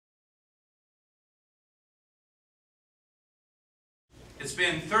It's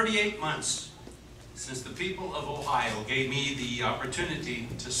been 38 months since the people of Ohio gave me the opportunity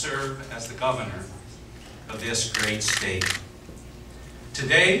to serve as the governor of this great state.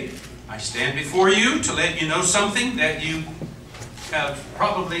 Today, I stand before you to let you know something that you have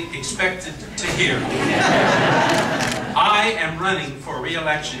probably expected to hear. I am running for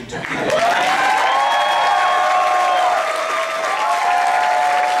re-election to be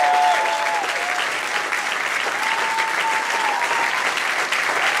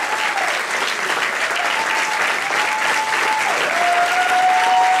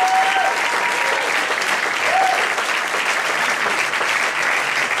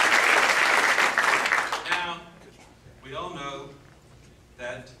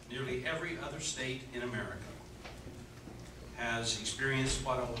nearly every other state in America has experienced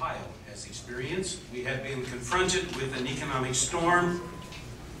what Ohio has experienced. We have been confronted with an economic storm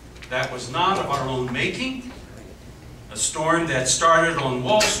that was not of our own making, a storm that started on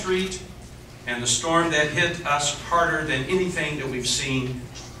Wall Street, and a storm that hit us harder than anything that we've seen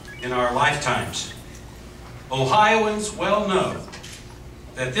in our lifetimes. Ohioans well know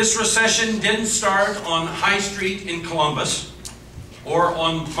that this recession didn't start on High Street in Columbus, or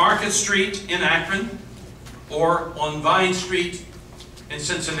on Market Street in Akron, or on Vine Street in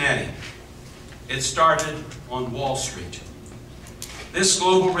Cincinnati. It started on Wall Street. This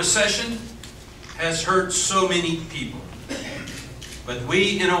global recession has hurt so many people. But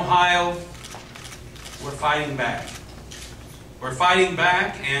we in Ohio, we're fighting back. We're fighting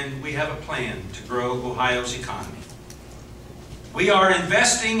back, and we have a plan to grow Ohio's economy. We are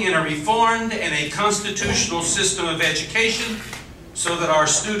investing in a reformed and a constitutional system of education so that our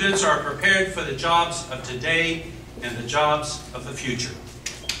students are prepared for the jobs of today and the jobs of the future.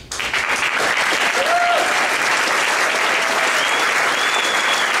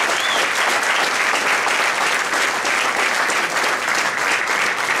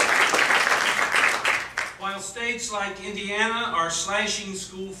 While states like Indiana are slashing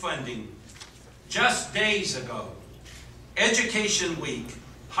school funding, just days ago, Education Week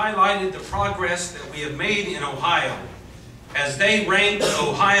highlighted the progress that we have made in Ohio as they ranked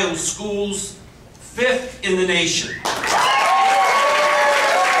Ohio schools 5th in the nation.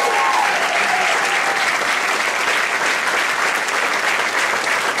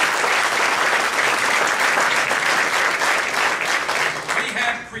 We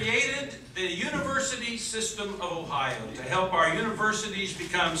have created the University System of Ohio to help our universities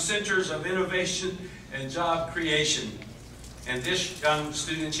become centers of innovation and job creation. And this young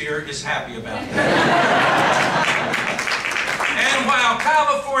student here is happy about that. And while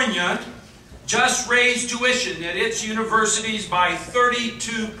California just raised tuition at its universities by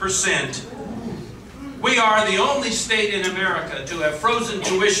 32%, we are the only state in America to have frozen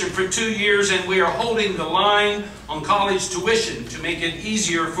tuition for 2 years, and we are holding the line on college tuition to make it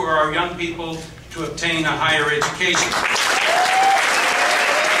easier for our young people to obtain a higher education.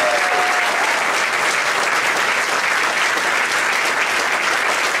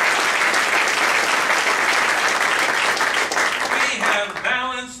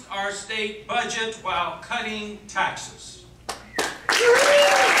 State budget while cutting taxes. We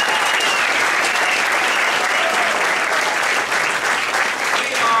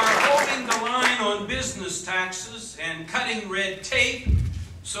are holding the line on business taxes and cutting red tape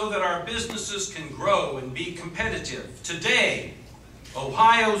so that our businesses can grow and be competitive. Today,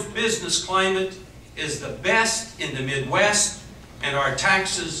 Ohio's business climate is the best in the Midwest, and our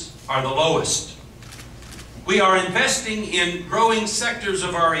taxes are the lowest. We are investing in growing sectors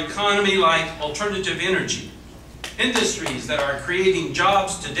of our economy like alternative energy, industries that are creating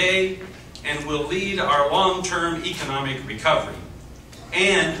jobs today and will lead our long-term economic recovery.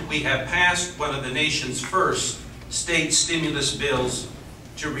 And we have passed one of the nation's first state stimulus bills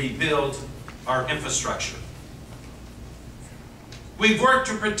to rebuild our infrastructure. We've worked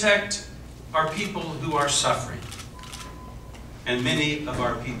to protect our people who are suffering, and many of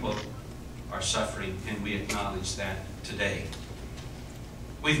our people are suffering, and we acknowledge that today.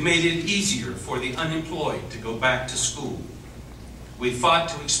 We've made it easier for the unemployed to go back to school. We fought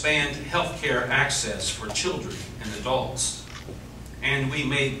to expand health care access for children and adults. And we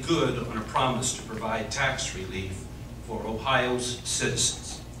made good on a promise to provide tax relief for Ohio's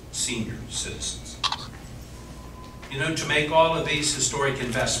citizens, senior citizens. You know, to make all of these historic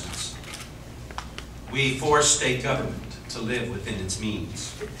investments, we forced state government to live within its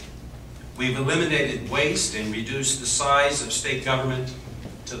means. We've eliminated waste and reduced the size of state government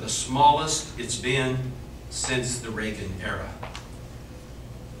to the smallest it's been since the Reagan era.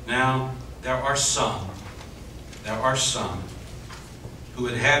 Now, there are some who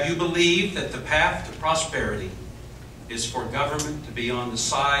would have you believe that the path to prosperity is for government to be on the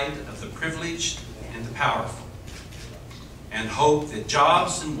side of the privileged and the powerful, and hope that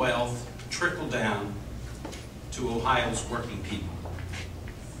jobs and wealth trickle down to Ohio's working people.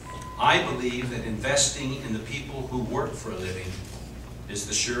 I believe that investing in the people who work for a living is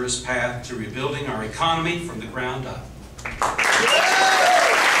the surest path to rebuilding our economy from the ground up.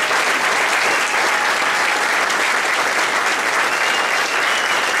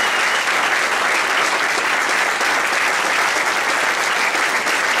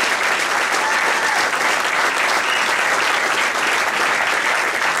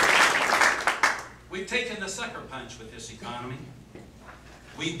 We've taken the sucker punch with this economy.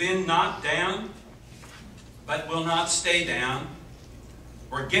 We've been knocked down, but will not stay down.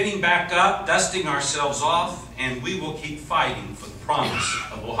 We're getting back up, dusting ourselves off, and we will keep fighting for the promise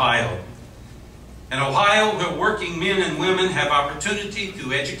of Ohio. An Ohio where working men and women have opportunity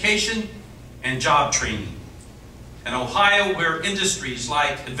through education and job training. An Ohio where industries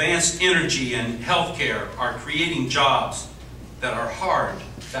like advanced energy and healthcare are creating jobs that are hard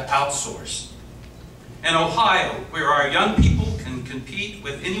to outsource. An Ohio where our young people can compete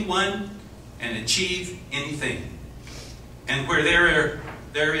with anyone and achieve anything. And where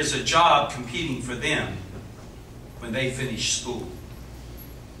there is a job competing for them when they finish school.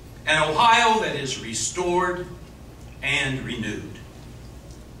 An Ohio that is restored and renewed.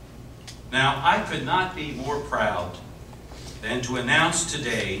 Now, I could not be more proud than to announce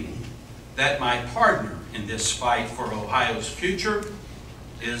today that my partner in this fight for Ohio's future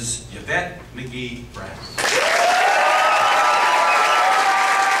is Yvette McGee Brown.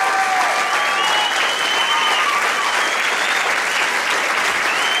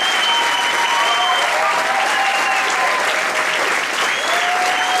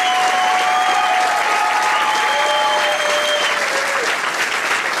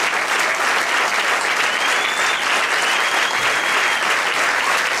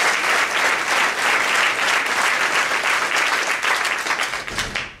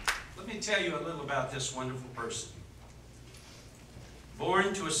 Tell you a little about this wonderful person.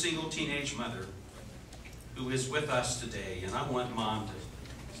 Born to a single teenage mother who is with us today, and I want Mom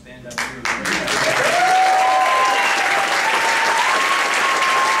to stand up here.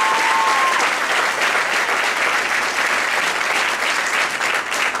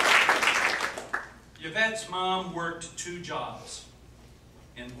 Yvette's mom worked 2 jobs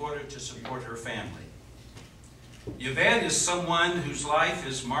in order to support her family. Yvette is someone whose life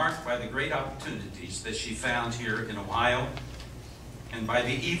is marked by the great opportunities that she found here in Ohio and by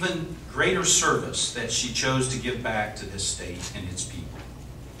the even greater service that she chose to give back to this state and its people.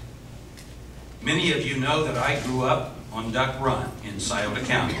 Many of you know that I grew up on Duck Run in Scioto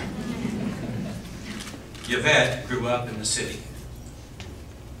County. Yvette grew up in the city.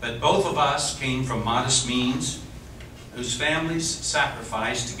 But both of us came from modest means whose families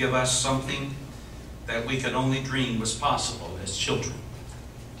sacrificed to give us something that we could only dream was possible as children.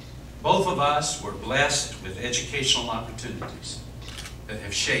 Both of us were blessed with educational opportunities that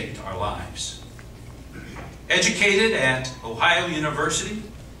have shaped our lives. Educated at Ohio University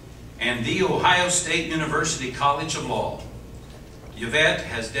and the Ohio State University College of Law, Yvette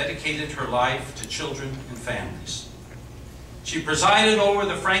has dedicated her life to children and families. She presided over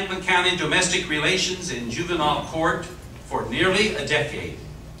the Franklin County Domestic Relations and Juvenile Court for nearly a decade.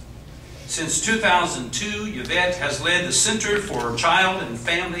 Since 2002, Yvette has led the Center for Child and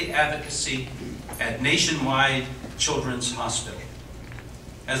Family Advocacy at Nationwide Children's Hospital.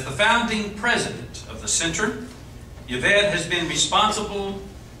 As the founding president of the center, Yvette has been responsible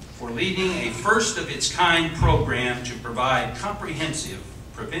for leading a first-of-its-kind program to provide comprehensive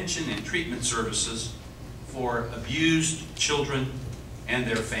prevention and treatment services for abused children and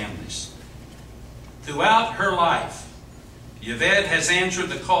their families. Throughout her life, Yvette has answered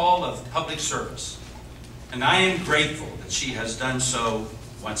the call of public service, and I am grateful that she has done so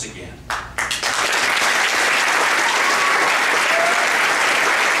once again.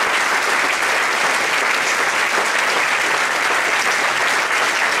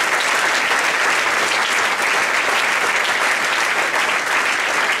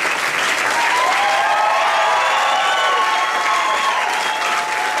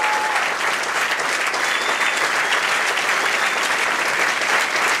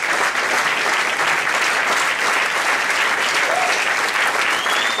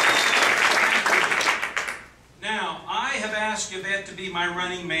 Yvette to be my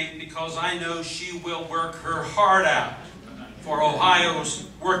running mate because I know she will work her heart out for Ohio's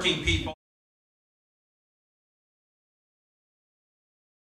working people.